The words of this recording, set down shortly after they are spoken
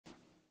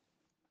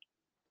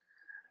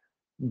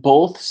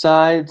Both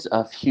sides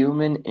of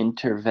human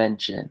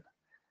intervention.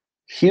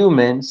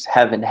 Humans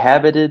have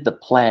inhabited the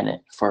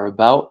planet for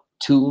about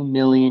 2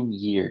 million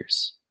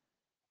years,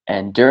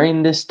 and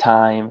during this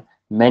time,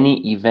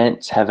 many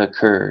events have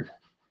occurred.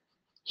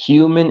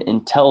 Human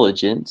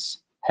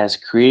intelligence has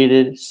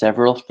created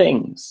several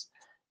things.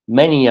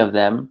 Many of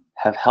them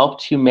have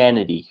helped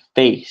humanity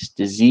face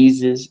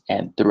diseases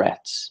and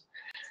threats.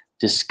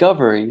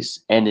 Discoveries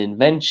and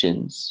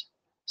inventions,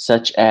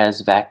 such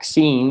as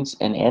vaccines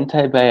and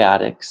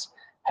antibiotics,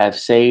 have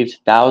saved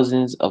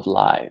thousands of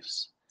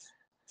lives.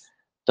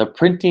 The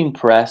printing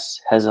press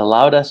has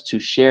allowed us to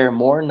share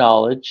more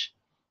knowledge,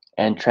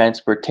 and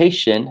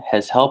transportation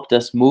has helped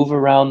us move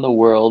around the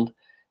world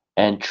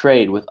and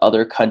trade with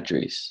other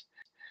countries.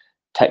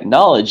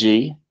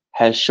 Technology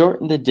has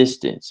shortened the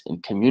distance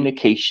in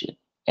communication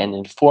and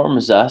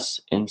informs us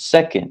in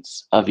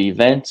seconds of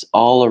events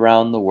all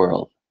around the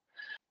world.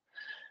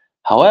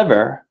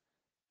 However,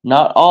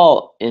 not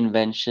all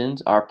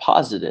inventions are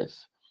positive.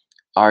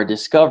 Our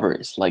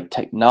discoveries, like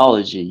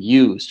technology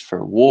used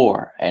for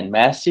war and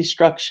mass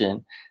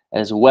destruction,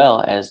 as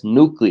well as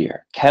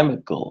nuclear,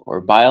 chemical,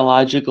 or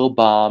biological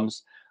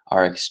bombs,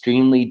 are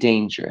extremely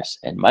dangerous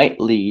and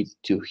might lead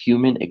to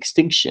human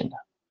extinction.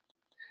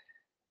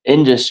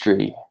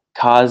 Industry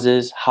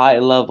causes high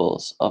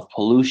levels of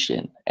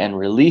pollution and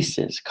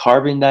releases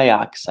carbon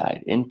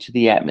dioxide into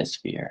the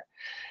atmosphere,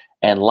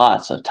 and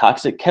lots of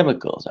toxic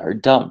chemicals are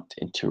dumped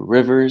into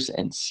rivers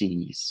and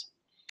seas.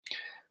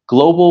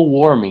 Global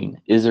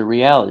warming is a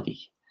reality.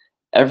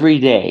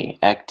 Everyday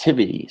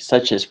activities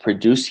such as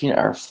producing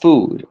our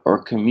food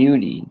or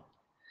commuting,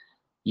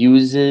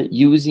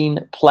 using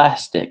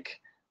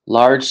plastic,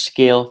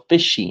 large-scale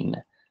fishing,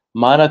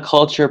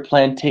 monoculture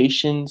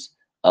plantations,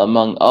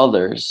 among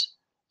others,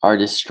 are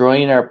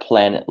destroying our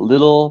planet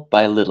little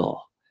by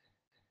little.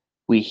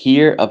 We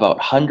hear about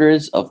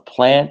hundreds of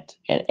plant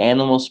and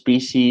animal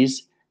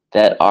species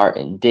that are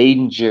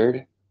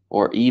endangered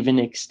or even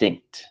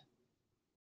extinct.